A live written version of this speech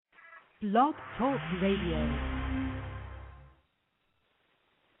Blog Talk Radio.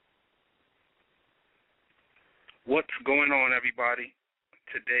 What's going on, everybody?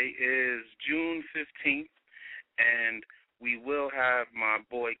 Today is June 15th, and we will have my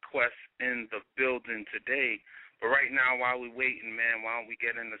boy Quest in the building today. But right now, while we're waiting, man, why don't we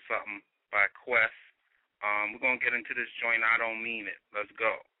get into something by Quest? We're going to get into this joint, I Don't Mean It. Let's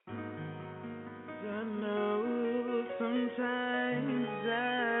go. I know sometimes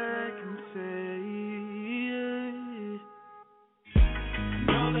I can say,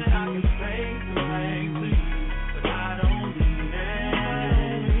 know that I can say some things to you, but I don't mean it.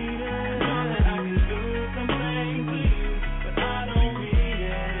 Know that I can do some things to you, but I don't mean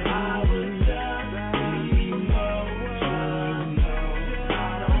it. I was just emotional.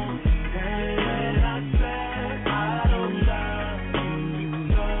 I don't mean it. I said I don't love you,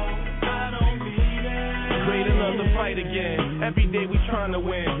 so I don't mean it. Great another fight again. Every day we trying to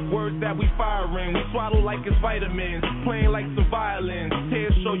win. Words that we firing, we swallow like it's vitamins. Playing like some violins.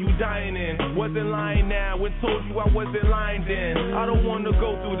 Tears show you dying in. Wasn't lying now, and told you I wasn't lying then. I don't wanna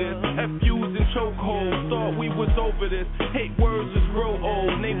go through this. FUs and chokeholds. Thought we was over this. Hate words just grow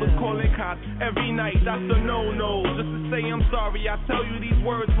old. Neighbors calling cops every night. That's a no-no. Just to say I'm sorry, I tell you these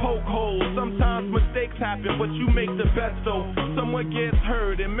words poke holes. Sometimes mistakes happen, but you make the best though. Someone gets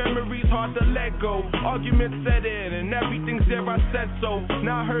hurt and memories hard to let go. Arguments set in and everything's there, I said so.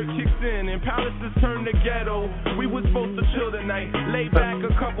 Now hurt kicks in and palaces turn to ghetto. We were supposed to chill tonight, lay back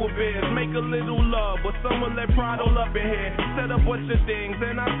a couple beers, make a little love, but someone let pride all up in here. Set up bunch of things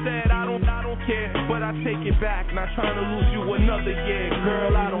and I said I don't care, but I take it back. Not trying to lose you another year,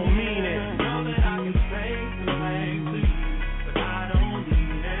 girl, I don't mean it. Know that I can say some things to you, but I don't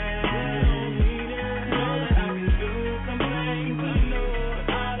mean it. Know that I can do some things to you, but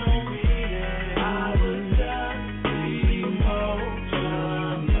I don't mean it. I was just emotional.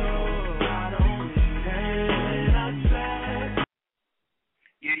 I don't mean it. I said.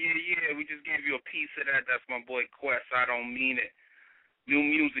 Yeah. We just gave you a piece of that. That's my boy Quest. I Don't Mean It. New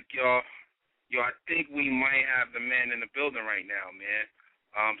music, y'all. Yo, I think we might have the man in the building right now, man.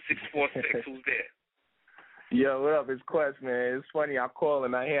 646, who's there? Yo, what up? It's Quest, man. It's funny. I call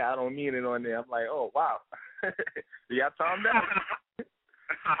and I hear I Don't Mean It on there. I'm like, oh, wow. Y'all timed out?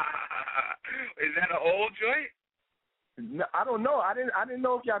 Is that an old joint? No, I don't know. I didn't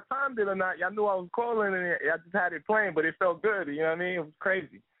know if y'all timed it or not. Y'all knew I was calling and I just had it playing, but it felt good. You know what I mean? It was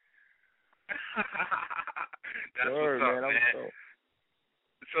crazy. That's sure, what's up, man.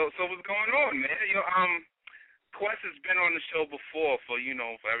 So what's going on, man? Quest has been on the show before for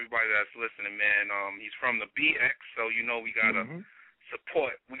everybody that's listening, man. He's from the BX, so we gotta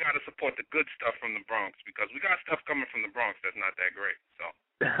support. We gotta support the good stuff from the Bronx because we got stuff coming from the Bronx that's not that great. So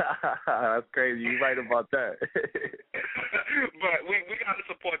that's crazy. You're right about that. But we gotta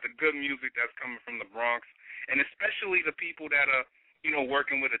support the good music that's coming from the Bronx, and especially the people that are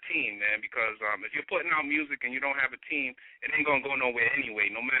working with a team, man, because if you're putting out music and you don't have a team, it ain't going to go nowhere anyway,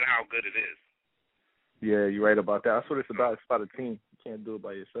 no matter how good it is. Yeah, you're right about that. That's what it's about. It's about a team. You can't do it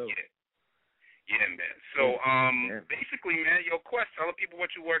by yourself. Yeah, man. So, basically, man, Quest, tell the people what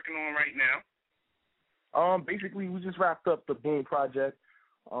you're working on right now. Basically, we just wrapped up the Boom project.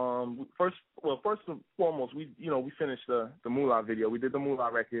 First and foremost, we finished the Moolah video. We did the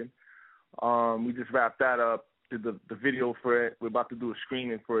Moolah record. We just wrapped that up. Did the video for it. We're about to do a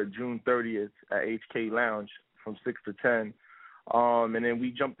screening for it June 30th at HK Lounge from 6 to 10. And then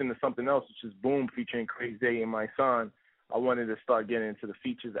we jumped into something else, which is Boom featuring Crazy and my son. I wanted to start getting into the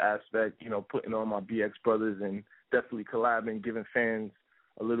features aspect, putting on my BX brothers and definitely collabing, giving fans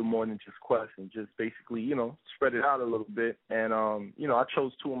a little more than just Quest and just basically, spread it out a little bit. And, I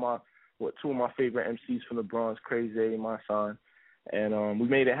chose two of my favorite MCs from the Bronx, Crazy and my son. And we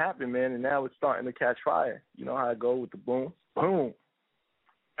made it happen, man, and now it's starting to catch fire. You know how I go with the boom? Boom.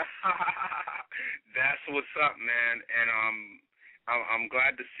 That's what's up, man. And I'm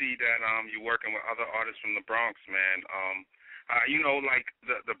glad to see that you're working with other artists from the Bronx, man.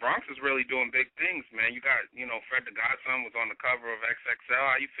 The Bronx is really doing big things, man. You got, Fred the Godson was on the cover of XXL.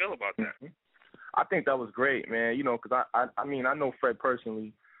 How you feel about that? I think that was great, man, because I know Fred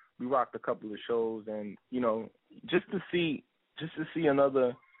personally. We rocked a couple of shows, and, just to see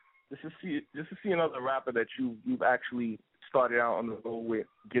another rapper that you've actually started out on the road with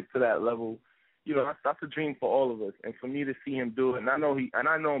get to that level, that's a dream for all of us. And for me to see him do it, and I know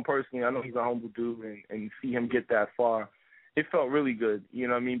him personally, I know he's a humble dude, and see him get that far, it felt really good. You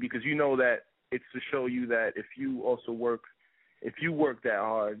know what I mean? Because that it's to show you that if you work that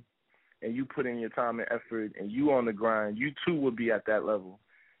hard and you put in your time and effort and you on the grind, you too will be at that level.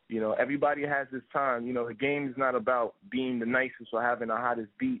 Everybody has this time. The game is not about being the nicest or having the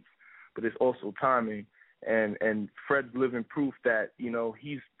hottest beats, but it's also timing. And Fred's living proof that, you know,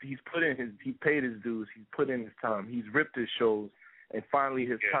 he paid his dues, he's put in his time, he's ripped his shows, and finally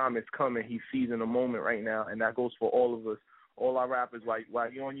his time is coming. He's seizing the moment right now, and that goes for all of us, all our rappers. Like,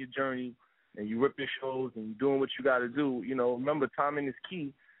 while you're on your journey and you rip your shows and you're doing what you got to do, you know, remember, timing is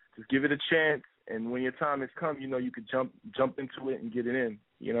key. Just give it a chance, and when your time has come, you know, you could jump into it and get it in.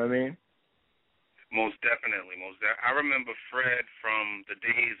 You know what I mean? Most definitely. I remember Fred from the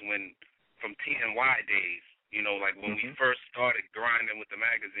days from TNY days, you know, like when we first started grinding with the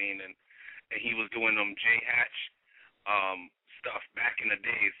magazine, and he was doing them J Hatch stuff back in the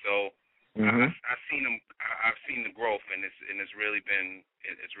day. So I've seen him. I've seen the growth, and it's really been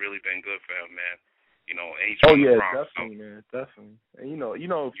good for him, man. You know, definitely, man, definitely. And you know,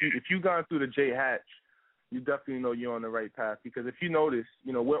 if you gone through the J Hatch, you definitely know you're on the right path, because if you notice,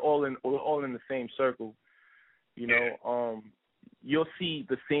 you know, we're all in the same circle. You know, you'll see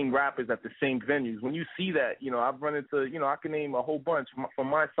the same rappers at the same venues. When you see that, you know, I've run into, you know, I can name a whole bunch, from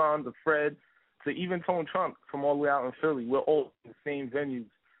my son to Fred to even Tone Trump from all the way out in Philly. We're all in the same venues,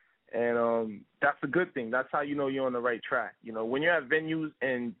 and that's a good thing. That's how you know you're on the right track. You know, when you're at venues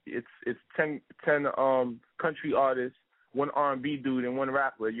and it's 10 country artists, one R&B dude, and one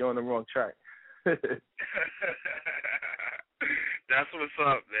rapper, you're on the wrong track. That's what's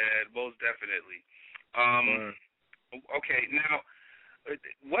up, man. Most definitely. Okay, now,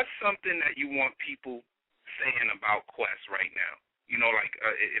 what's something that you want people saying about Quest right now? You know, like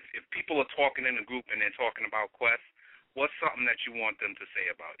if people are talking in a group and they're talking about Quest, what's something that you want them to say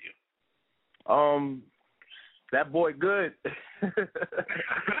about you? That boy good.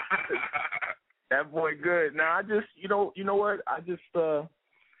 That boy good. Now, I just, you know what? I just,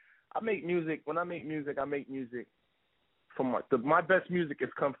 I make music. When I make music, I make music from my best music has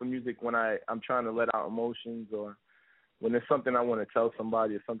come from music when I'm trying to let out emotions, or when there's something I want to tell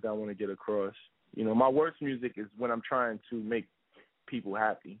somebody, or something I want to get across. You know, my worst music is when I'm trying to make people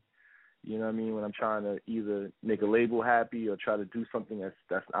happy. You know what I mean? When I'm trying to either make a label happy or try to do something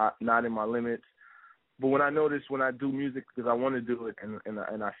that's not in my limits. But when I notice when I do music because I want to do it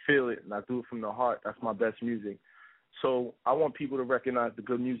and I feel it and I do it from the heart, that's my best music. So I want people to recognize the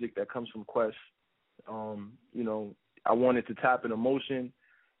good music that comes from Quest. You know, I want it to tap in emotion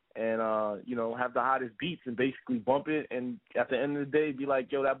and, you know, have the hottest beats and basically bump it, and at the end of the day be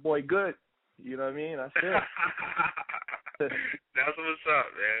like, yo, that boy good. You know what I mean? That's it. That's what's up,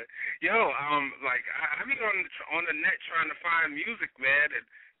 man. Yo, like, I be on the net trying to find music, man, and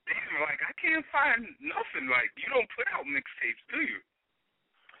damn, like, I can't find nothing. Like, you don't put out mixtapes, do you?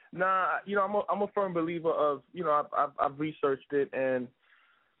 Nah, you know, I'm a firm believer of, you know, I've researched it, and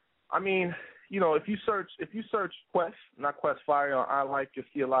I mean, you know, if you search Quest, not Quest Fire, on iLike, you'll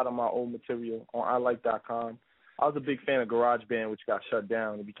see a lot of my old material on iLike.com. I was a big fan of GarageBand, which got shut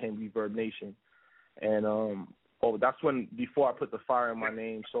down. It became Reverb Nation, and that's when, before I put the fire in my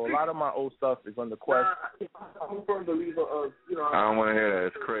name. So a lot of my old stuff is on the Quest. I'm a firm believer of, you know. I don't want to hear that.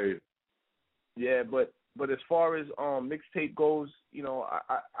 It's crazy. Yeah, but as far as mixtape goes, you know,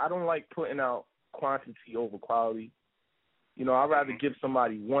 I don't like putting out quantity over quality. You know, I'd rather give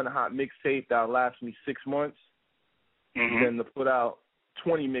somebody one hot mixtape that'll last me 6 months than to put out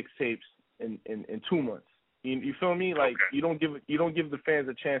 20 mixtapes in 2 months. You feel me? Like, you don't give the fans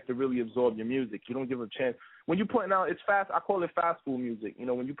a chance to really absorb your music. You don't give a chance. When you're putting out, it's fast. I call it fast food music. You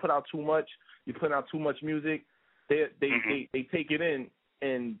know, when you put out too much, you're putting out too much music. They take it in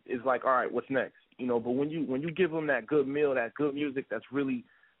and it's like, all right, what's next? You know, but when you give them that good meal, that good music, that's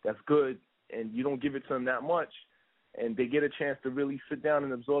good, and you don't give it to them that much, and they get a chance to really sit down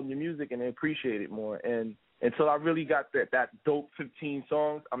and absorb your music, and they appreciate it more. And until I really got that dope 15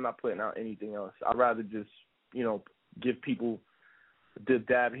 songs, I'm not putting out anything else. I'd rather just, you know, give people a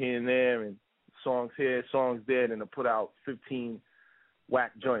dab here and there and songs here, songs there, than to put out 15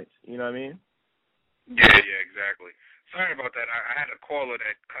 whack joints. You know what I mean? Yeah, exactly. Sorry about that. I had a caller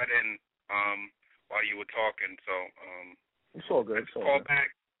that cut in while you were talking, so it's all good. It's all call good.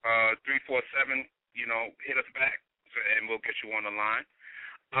 back 347. You know, hit us back, and we'll get you on the line.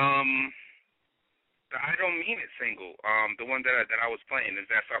 The I Don't Mean It single, the one that I was playing, is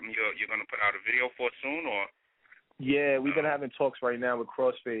that something you're going to put out a video for soon, or? Yeah, we've been having talks right now with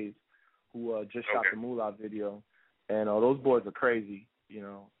Crossfade, who just shot the Moolah video, and those boys are crazy. You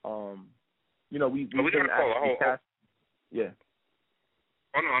know, we got a call. Yeah.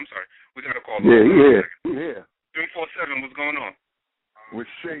 Oh no, I'm sorry. We got a call. Yeah. 347. What's going on? We're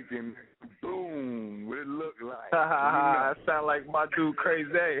shaking. Boom. What it look like? That sound like my dude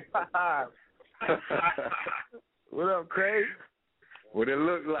Crazy. What up, Crazy? What it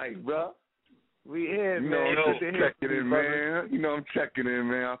look like, bro? We here, You know, man. I'm Good just to hear checking from you, in, brother. man. You know, I'm checking in,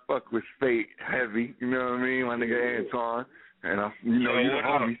 man. I fuck with Spate heavy. You know what I mean? My nigga Anton. And, you know, you the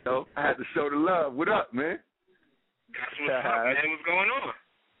homie, so I had to show the love. What up, man? That's what's up, man. What's going on?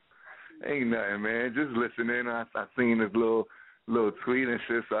 Ain't nothing, man. Just listening. I seen this little tweet and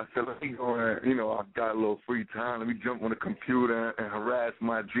shit, so I said, let me go and, you know, I got a little free time. Let me jump on the computer and harass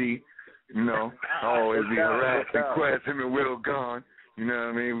my G. You know, I always be harassing Quest, him and Will gone. You know what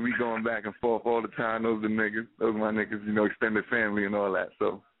I mean? We going back and forth all the time. Those are the niggas. Those are my niggas, you know, extended family and all that,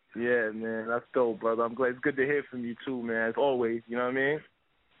 so. Yeah, man, that's dope, brother. I'm glad. It's good to hear from you too, man. As always, you know what I mean?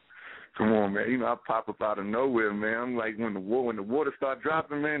 Come on, man. You know, I pop up out of nowhere, man. I'm like when the water start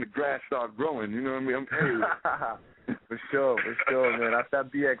dropping, man, the grass start growing. You know what I mean? I'm hey. For sure, man. That's that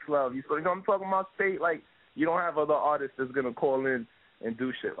BX love. You know, I'm talking about Spate. Like, you don't have other artists that's gonna call in and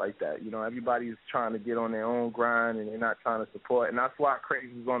do shit like that. You know, everybody's trying to get on their own grind and they're not trying to support. And that's why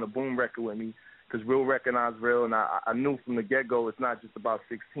Crazy was on the Boom record with me. Because Real recognized Real, and I knew from the get-go it's not just about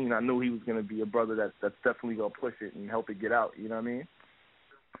 16. I knew he was going to be a brother that's definitely going to push it and help it get out. You know what I mean?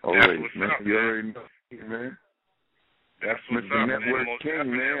 Always, man. You already know, man. That's what's up, Network man.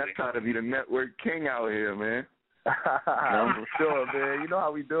 King, man. I try to be the Network King out here, man. For sure, man. You know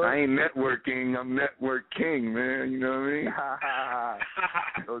how we do it. I ain't networking. I'm Network King, man. You know what I mean?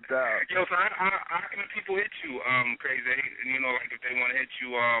 No doubt. Yo, so how can people hit you, Crazy? You know, like if they want to hit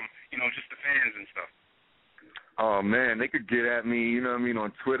you, you know, just the fans and stuff. Oh, man, they could get at me, you know what I mean,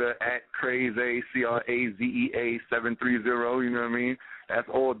 on Twitter, at Crazy, CRAZEA 730, you know what I mean? That's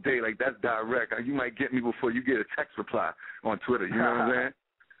all day. Like, that's direct. You might get me before you get a text reply on Twitter, you know what I'm saying?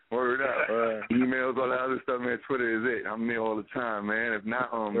 Word up. Emails, all that other stuff, man. Twitter is it. I'm there all the time, man. If not,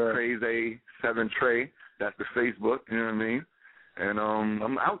 Crazy7Trey, that's the Facebook, you know what I mean? And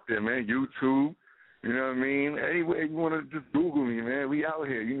I'm out there, man. YouTube, you know what I mean? Anywhere you want to just Google me, man. We out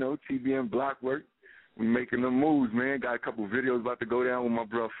here, you know, TBN Blockwork. We making the moves, man. Got a couple videos about to go down with my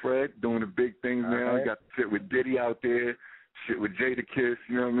bro Fred, doing the big things, man. Right. Got shit with Diddy out there, shit with Jada Kiss,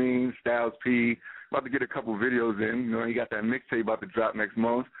 you know what I mean? Styles P. About to get a couple videos in. You know, he got that mixtape about to drop next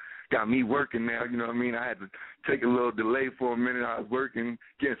month. Got me working now, you know what I mean? I had to take a little delay for a minute. I was working,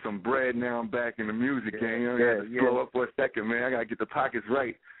 getting some bread. Now I'm back in the music game. You know, I had to slow up for a second, man. I got to get the pockets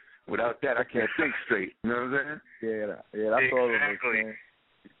right. Without that, I can't think straight. You know what I'm saying? Yeah, that's all of us, man.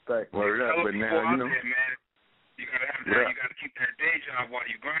 Respect. Word up, but now, you know. There, man. You gotta have that. You gotta keep that day job while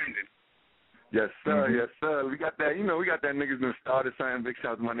you're grinding. Yes, sir. Yes, sir. We got that. You know, we got that niggas done started something. Big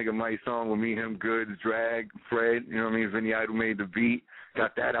shout out to my nigga Mike Song with me, him, Goods, Drag, Fred. You know what I mean? Vinny Idol made the beat.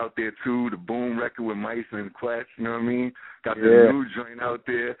 Got that out there too. The Boom record with Mice and Quest. You know what I mean? Got the new joint out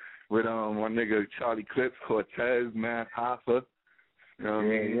there with my nigga Charlie Clips, Cortez, Matt Hoffa. You know what I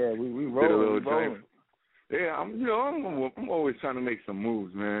mean? Yeah, we rolling. Yeah, I'm always trying to make some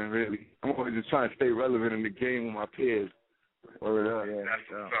moves, man. Really, I'm always just trying to stay relevant in the game with my peers. Word up. Yeah, that's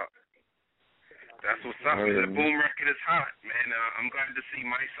what's up. That's what's up. The Boom record is hot, man. I'm glad to see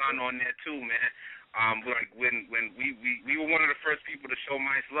my son on there too, man. Like when we were one of the first people to show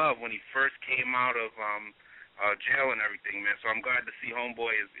Mice love when he first came out of jail and everything, man. So I'm glad to see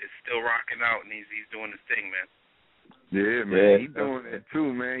Homeboy is still rocking out and he's doing his thing, man. Yeah, man, he doing it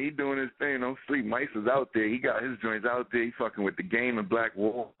too, man. He doing his thing. Don't sleep. Mice is out there. He got his joints out there. He fucking with the game and Black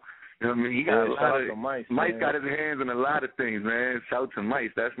Wall. You know what I mean? He got a lot of Mice got his hands in a lot of things, man. Shout to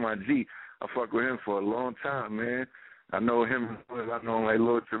Mice. That's my G. I fuck with him for a long time, man. I know him like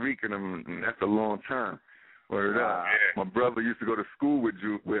Lord Tariq and that's a long time. Word up. My brother used to go to school with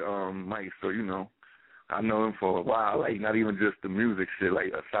Mice, so you know, I know him for a while. Like not even just the music shit, like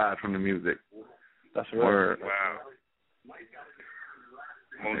aside from the music. That's right. Word. Wow.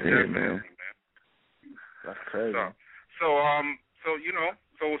 Most yeah, definitely, man. That's crazy. So you know,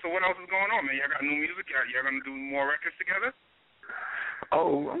 so what else is going on, man? Y'all got new music? Y'all gonna do more records together?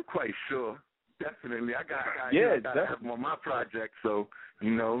 Oh, I'm quite sure. Definitely. I got have them on my project, so,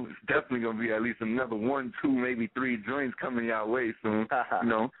 you know, it's definitely going to be at least another 1, 2, maybe 3 joints coming your way soon. You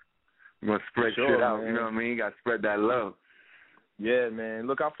know, we're going to spread shit out, man. You know what I mean? You got to spread that love. Yeah, man.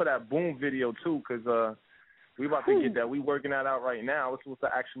 Look out for that Boom video, too, because we about to get that. We working that out right now. We're supposed to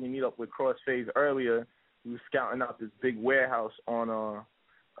actually meet up with Crossfade earlier. We were scouting out this big warehouse on the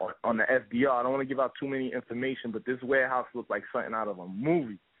FDR. I don't want to give out too many information, but this warehouse looked like something out of a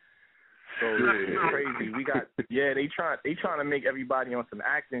movie. So it's crazy. We got they trying to make everybody on some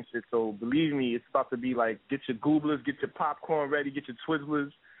acting shit. So believe me, it's about to be like get your gooblers, get your popcorn ready, get your Twizzlers,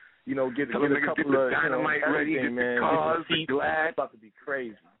 you know, get a couple of dynamite ready, get man. the cars, get the glass. It's about to be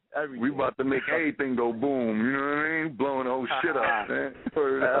crazy. Everything. We about to make everything go boom. You know what I mean? Blowing the whole shit up, man.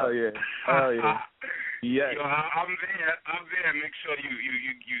 Hell yeah. Yes. Yo, I'm there. Make sure you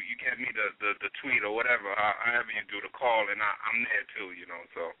get me the tweet or whatever, however you do the call, and I'm there too, you know.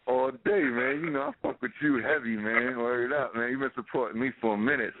 So all day, man. You know, I fuck with you heavy, man. Word up, man. You've been supporting me for a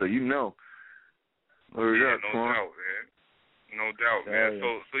minute, so you know. Word up, no doubt, man. No doubt, man.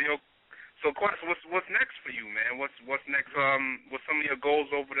 Yeah. So Quest, what's next for you, man? What's next? What's some of your goals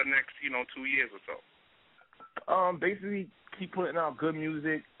over the next 2 years or so? Basically keep putting out good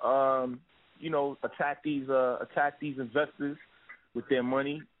music. Attack these investors with their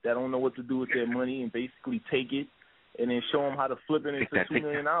money that don't know what to do with their money, and basically take it and then show them how to flip it into $2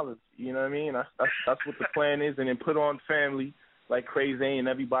 million. You know what I mean? That's what the plan is, and then put on family like Crazy and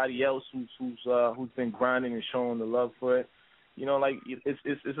everybody else who's been grinding and showing the love for it. You know, like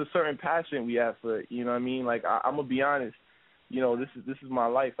it's a certain passion we have for it. You know what I mean? Like I'm gonna be honest. You know, this is my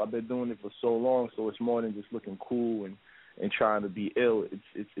life. I've been doing it for so long, so it's more than just looking cool and trying to be ill.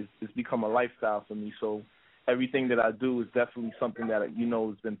 It's become a lifestyle for me. So everything that I do is definitely something that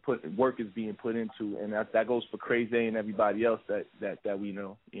work is being put into, and that goes for Crazy and everybody else that we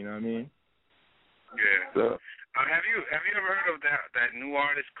know. You know what I mean? Yeah. So, have you ever heard of that new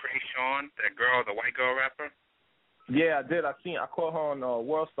artist Krayshawn, that girl, the white girl rapper? Yeah, I did. I caught her on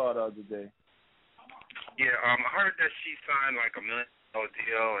World Star the other day. Yeah, I heard that she signed like $1 million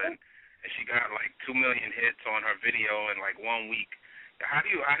deal, and she got like 2 million hits on her video in like 1 week. How do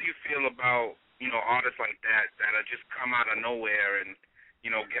you feel about artists like that are just come out of nowhere and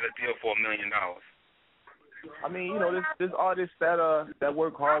get a deal for $1 million? I mean, there's artists that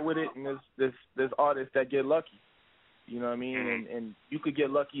work hard with it, and there's artists that get lucky. You know what I mean? Mm-hmm. And you could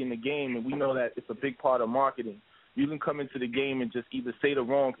get lucky in the game, and we know that it's a big part of marketing. You can come into the game and just either say the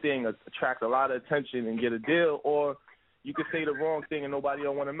wrong thing, attract a lot of attention and get a deal, or you could say the wrong thing and nobody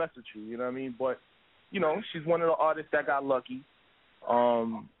don't want to mess with you. You know what I mean? But, she's one of the artists that got lucky. I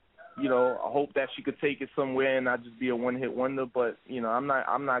hope that she could take it somewhere and not just be a one-hit wonder. But, I'm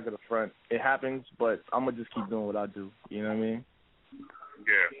not going to front. It happens, but I'm going to just keep doing what I do. You know what I mean?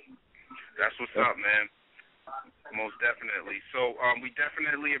 Yeah. That's what's up, man. Most definitely. So we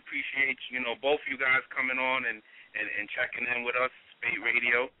definitely appreciate, both you guys coming on and checking in with us, Spate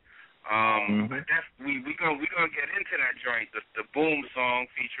Radio. We gonna get into that joint, the Boom song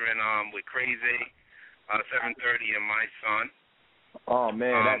featuring with Crazy, 7:30 and My Son. Oh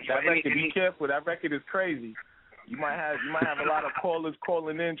man, that record. Be careful. That record is crazy. You might have a lot of callers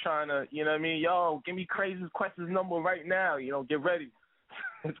calling in trying to, you know what I mean? Yo, give me Crazy's Quest's number right now. Get ready.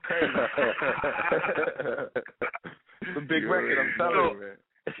 It's crazy. It's a big record, I'm telling you, man.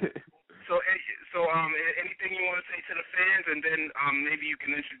 So anything you want to say to the fans, and then maybe you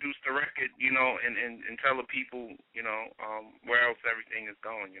can introduce the record, and tell the people, where else everything is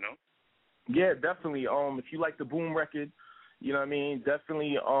going, Yeah, definitely. If you like the Boom record, you know what I mean,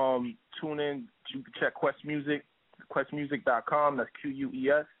 definitely tune in. You can check Quest Music, questmusic.com. That's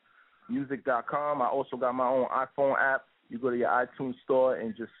QUES, music.com. I also got my own iPhone app. You go to your iTunes store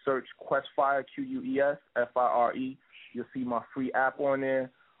and just search Questfire, QUES, FIRE. You'll see my free app on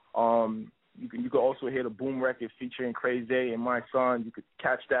there. You can also hear the Boom record featuring Crazy and My Son. You could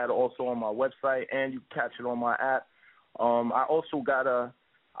catch that also on my website, and you can catch it on my app. I also got a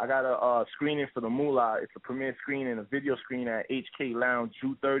screening for the Moolah. It's a premiere screening, a video screening at HK Lounge,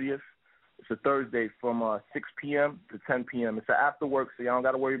 June 30th. It's a Thursday from 6 p.m. to 10 p.m. It's an after work, so y'all don't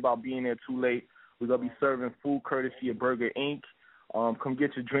got to worry about being there too late. We're going to be serving food courtesy of Burger Inc. Come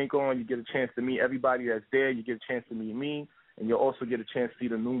get your drink on. You get a chance to meet everybody that's there. You get a chance to meet me. And you'll also get a chance to see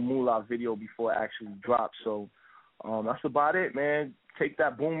the new Moolah video before it actually drops. So that's about it, man. Take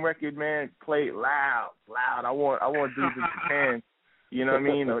that Boom record, man. Play it loud. I want dudes in Japan, you know what I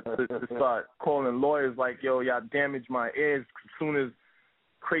mean, to start calling lawyers like, yo, y'all damaged my ears. As soon as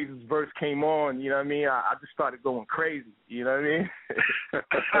Crazy's verse came on, you know what I mean, I just started going crazy, you know what I mean?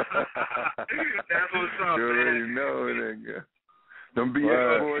 That's what's up, you man. already know, nigga. Don't be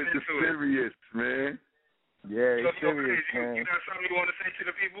boys, it's serious, man. Yeah, it's serious, man. You got something you want to say to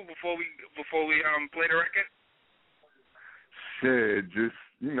the people before we play the record? Shit, just,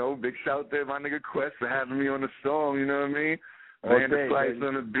 big shout out to my nigga Quest for having me on the song, you know what I mean? Laying the slice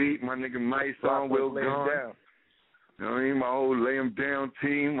on the beat, my nigga Mike's on, Will Gone. You know what I mean? My whole Lay 'em Down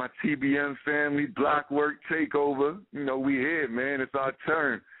team, my TBM family, Blockwork Takeover. We here, man. It's our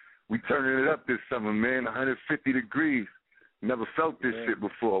turn. We turning it up this summer, man. 150 degrees. Never felt this shit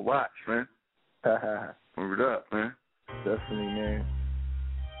before. Watch, man. Move it up, man. Definitely, man.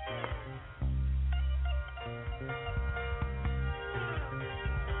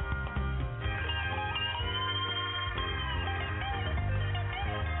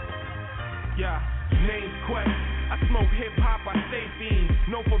 Yeah, name's Quest. I smoke hip-hop, I stay fiend.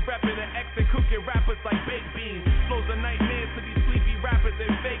 Known for rapping and X and cooking rappers like baked beans. Flows a nightmare to these sleepy rappers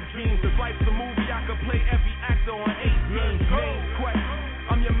and fake dreams. If life's a movie, I could play every actor on 18. Name quest,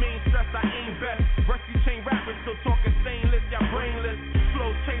 I'm your main stress, I aim best. Rusty chain rappers still talking stainless, y'all brainless.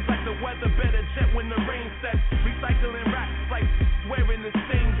 Flows change like the weather, better jet when the rain sets. Recycling raps like wearing the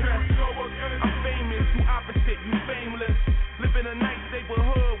same dress. I'm famous, you opposite, you fameless. Living a nice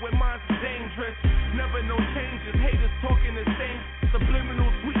neighborhood where mine's dangerous. Never no changes, haters talking the same.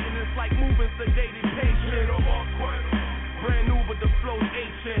 Subliminal sweetness like moving sedated patients. Brand new but the flow's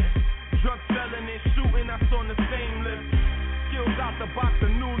ancient. Drug selling and shooting, that's on the same list. Skills out the box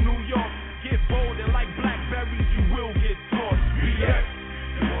of New York. Get bold and like blackberries, you will get tossed. BX,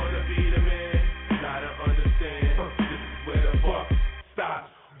 you wanna be the man, gotta understand. This is where the buck stops.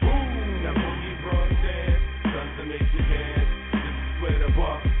 Boom, that boogie broad stand, guns to make you dance. This is where the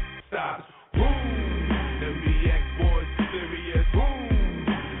buck stops. Boom, them BX boys serious.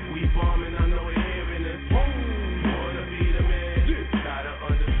 Boom, we bombing, I know they're hearing us. Boom, you wanna be the man, gotta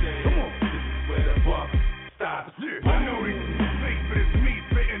understand. This is where the buck stops. I know they fake, but it's me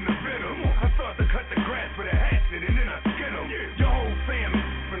spitting the venom. I start to cut the grass with a hatchet and then I skin them. Your whole family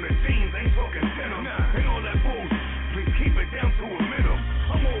from the jeans ain't talking denim. And all that bullshit, please keep it down to a minimum.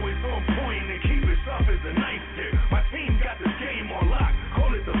 I'm always on point and keep it sharp as a knife stick. My team got this game on lock,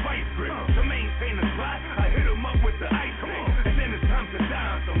 call it the vice grip. To maintain the spot, I hit them up with the ice pick. And then it's time to die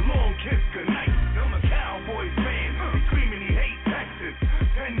on some long kiss goodnight. I'm a Cowboys fan, he screaming he hates Texas.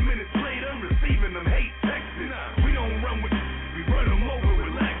 10 minutes later, I'm receiving them hate texts. We don't run with we run them over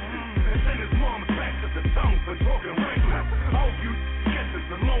with Lexus. And send his mom back to the tongue for talking reckless. I hope you get this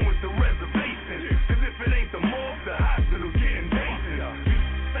along with the reservation. Cause if it ain't the morgue, the hospital's getting decent. You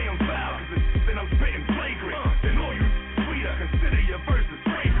say I'm foul cause then I'm spitting flagrant. Then all you sweet, I consider your verses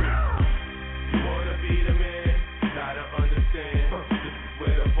fragrant. You wanna be the man, gotta understand. This is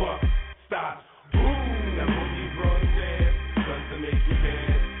where the buck stops. Boom, that boogie broad stand, guns to make you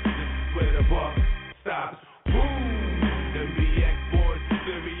dance. This is where the buck stops. Boom, them BX boys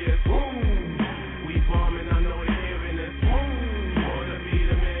serious. Boom, we bombing, I know they're hearing us. Boom, you wanna be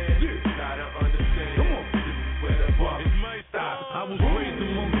the man, gotta understand. This is where the buck stops. I was raised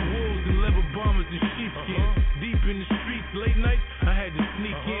among the wolves and leather bombers and sheepskins. Deep in the streets, late nights, I had to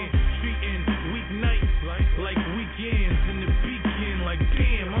sneak in. Treating weeknights like weekends. In the weekend, like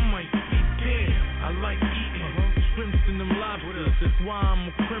damn, I might eat damn. I like eating shrimps and them lobsters. That's why I'm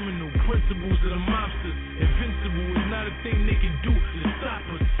a criminal. Principles of the mobsters. Invincible is not a thing they can do to stop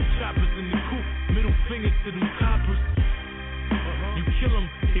us. Choppers in the coop, middle fingers to them coppers. You kill them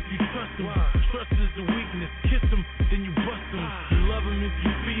if you trust them. Trust is a weakness. Kiss them, then you bust them. You love them if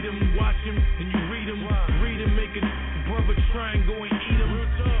you feed them. Watch them, and you read them. Read them, make a brother try and go and eat them.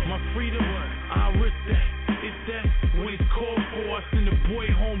 My freedom, I risk that. It's that when it's called for. I send a boy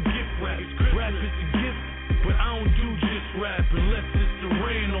home gift wrap. Rap is a gift, but I don't do just rap unless it's the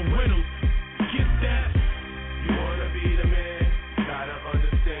rain or Reynolds. Get that? You wanna be the man, gotta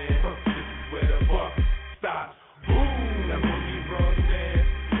understand. This is where the buck stops. Boom, that boogie broad stand,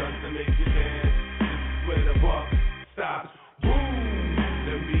 guns to make you dance. This is where the buck stops. Boom,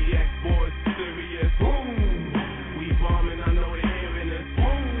 them BX boys serious. Boom, we bombing, I know they're hearing us.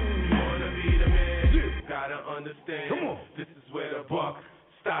 Boom, you wanna be the man, gotta understand. This is where the buck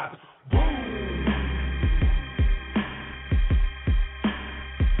stops. Boom.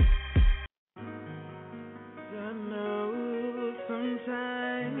 I know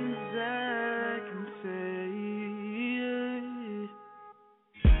sometimes I can say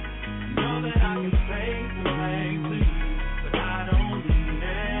know that I can say some things to you, but I don't mean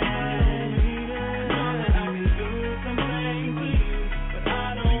it. Know that I can do some things to you, but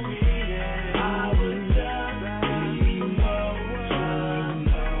I don't mean it. I would just be more true.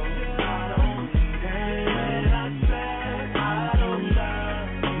 I don't mean it. When I said I don't love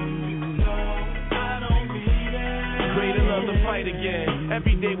you, no, I don't mean it. Greater love to fight again.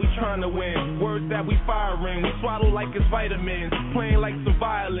 Every day we trying to win. Words that we firing, we swallow like it's vitamins. Playing like some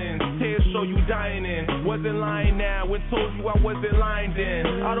violins. Tears show you dying in. Wasn't lying now, when told you I wasn't lying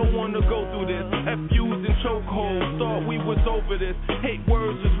then. I don't wanna go through this. FUs and chokeholds. Thought we was over this. Hate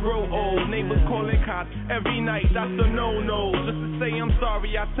words just grow old. Neighbors calling cops every night. That's a no-no. Just to say I'm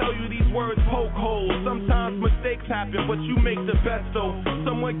sorry, I tell you these words poke holes. Sometimes mistakes happen, but you make the best though.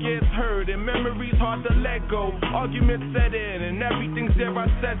 Someone gets hurt and memories hard to let go. Arguments set in and everything's there, I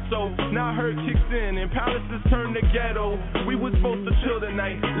said so. Now hurt kicks in and palaces turn to ghetto. We was supposed to chill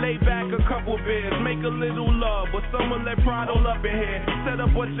tonight, lay back a couple beers, make a little love, but someone let pride all up in here. Set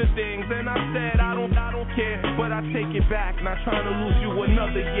up a bunch of things and I said I don't care, but I take it back. Not trying to lose you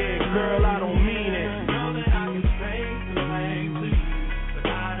another year, girl, I don't mean it. Know that I can say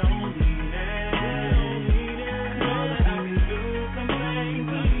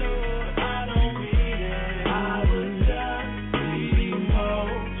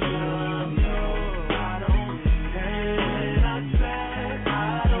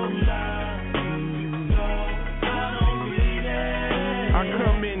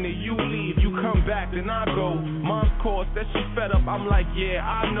remorse that she fed up. I'm like, yeah,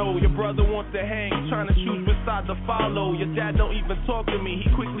 I know. Your brother wants to hang, trying to choose which side to follow. Your dad don't even talk to me, he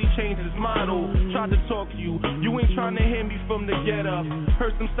quickly changed his motto. Tried to talk to you, you ain't trying to hear me from the get up.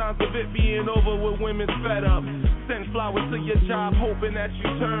 Heard some signs of it being over with women's fed up. Sent flowers to your job, hoping that you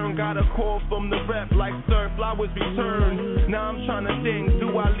turn. Got a call from the rep like, sir, flowers return. Now I'm trying to think,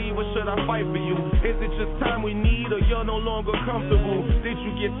 do I leave or should I fight for you? Is it just time we need or you're no longer comfortable? Did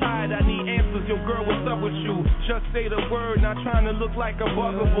you get tired? I need answers, yo girl, what's up with you? Just say the word, not trying to look like a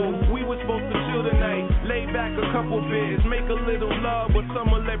bugaboo. We were supposed to chill tonight, lay back a couple beers, make a little love, but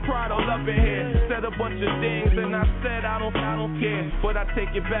someone let pride all up in here. Said a bunch of things and I said I don't care, but I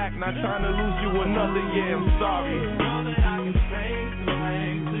take it back, not trying to lose you another year. I'm sorry. Know that I can say some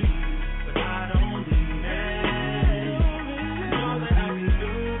things to you, but I don't mean it. Know that I can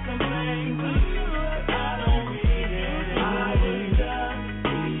do some things to you, but I don't mean it. I was just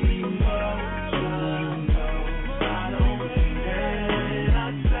emotional. I don't mean it.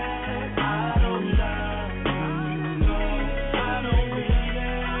 I said I don't love you, no, I don't mean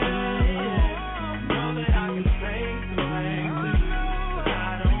it. Know that I can say some things to you, but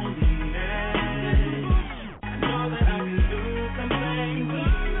I don't mean it. Know that I can do some things to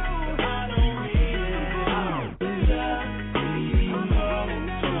you, but I don't mean it. I was just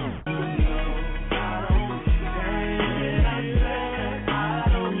emotional. I don't mean it. I said I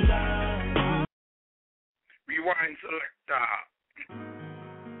don't love you. Rewind selector.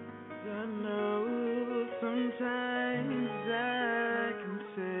 I know sometimes I can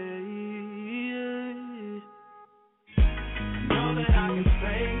say, know that I can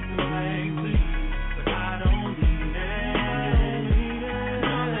say some things to you, but I don't mean it.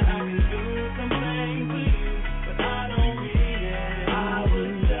 Know that I can do some things to you, but I don't mean it. I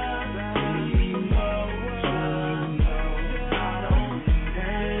was just emotional. I don't mean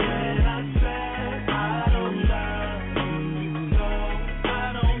it. I said I don't love you, no,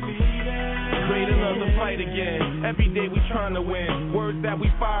 I don't mean it. Great another fight again. Every day we trying to win. Words that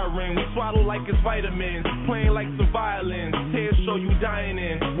we firing, we swallow like it's vitamins. Playing like some violins. Tears show you dying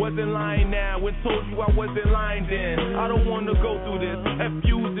in. Wasn't lying now when told you I wasn't lying then. I don't wanna go through this.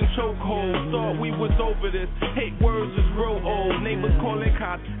 FUs and chokeholds. Thought we was over this. Hate words just grow old. Neighbors calling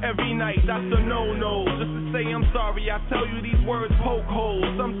cops every night. That's a no-no. Just to say I'm sorry, I tell you these words poke holes.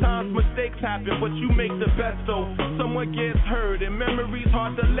 Sometimes mistakes happen, but you make the best though. Someone gets hurt and memories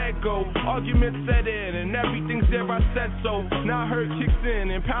hard to let go. Arguments set in and everything's there, I said so. Now hurt kicks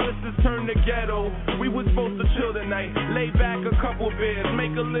in and palaces turn to ghetto. We was supposed to chill tonight, lay back a couple beers,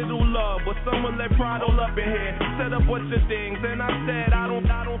 make a little love, but someone let pride all up in here. Said a bunch of things and I said I don't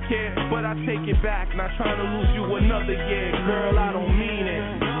care, but I take it back, not trying to lose you another year. Girl, I don't mean it.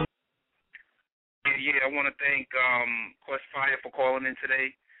 Yeah, I want to thank Quest Fire for calling in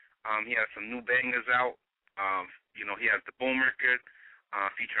today. He has some new bangers out. He has the Boom record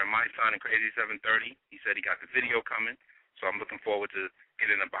featuring my son and Crazy 730. He said he got the video coming, so I'm looking forward to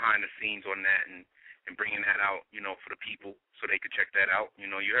getting behind the scenes on that and bringing that out, for the people so they could check that out. You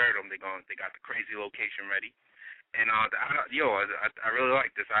heard them. They got the Crazy location ready. And I really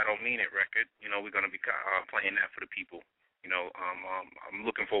like this I Don't Mean It record. We're gonna be playing that for the people. I'm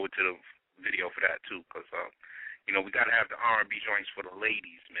looking forward to the video for that too, because we gotta have the R&B joints for the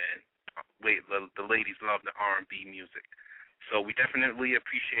ladies, man. The ladies love the R&B music, so we definitely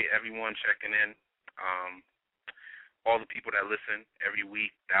appreciate everyone checking in. All the people that listen every week,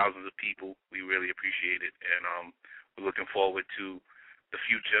 thousands of people, we really appreciate it, and we're looking forward to the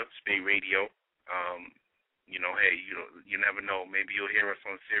future, Spate Radio. Hey, you never know. Maybe you'll hear us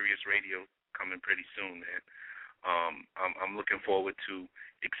on Sirius Radio coming pretty soon, man. I'm looking forward to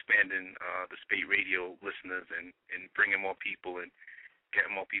expanding the Spate Radio listeners and bringing more people and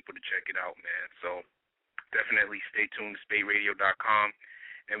getting more people to check it out, man. So definitely stay tuned to SpateRadio.com,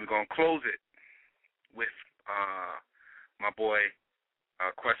 and we're going to close it with my boy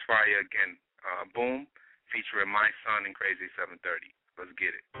Quest Fire again, Boom, featuring my son and Crazy 730. Let's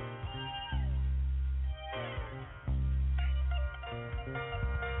get it.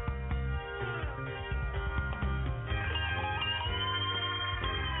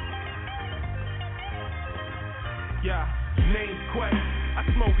 Yeah, name's Quest. I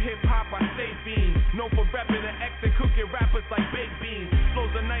smoke hip-hop, I stay fiend. Known for rapping and X and cooking rappers like baked beans. Flows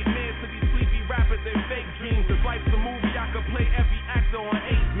a nightmare to these sleepy rappers and fake dreams. If life's a movie, I could play every actor on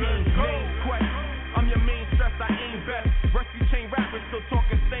 18. Name's Quest. I'm your main stress, I aim best. Rusty chain rappers still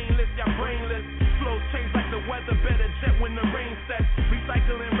talking stainless, y'all brainless. Flows change like the weather, better jet when the rain sets.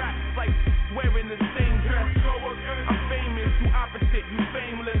 Recycling raps like wearing the same dress. I'm famous, you opposite, you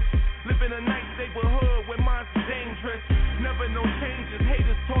fameless. Live in a nice neighborhood where mine's dangerous. Never no changes,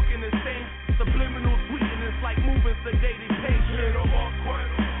 haters talking the same. Subliminal sweetness like moving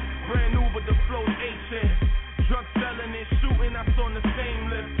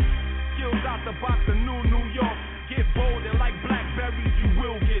afternoon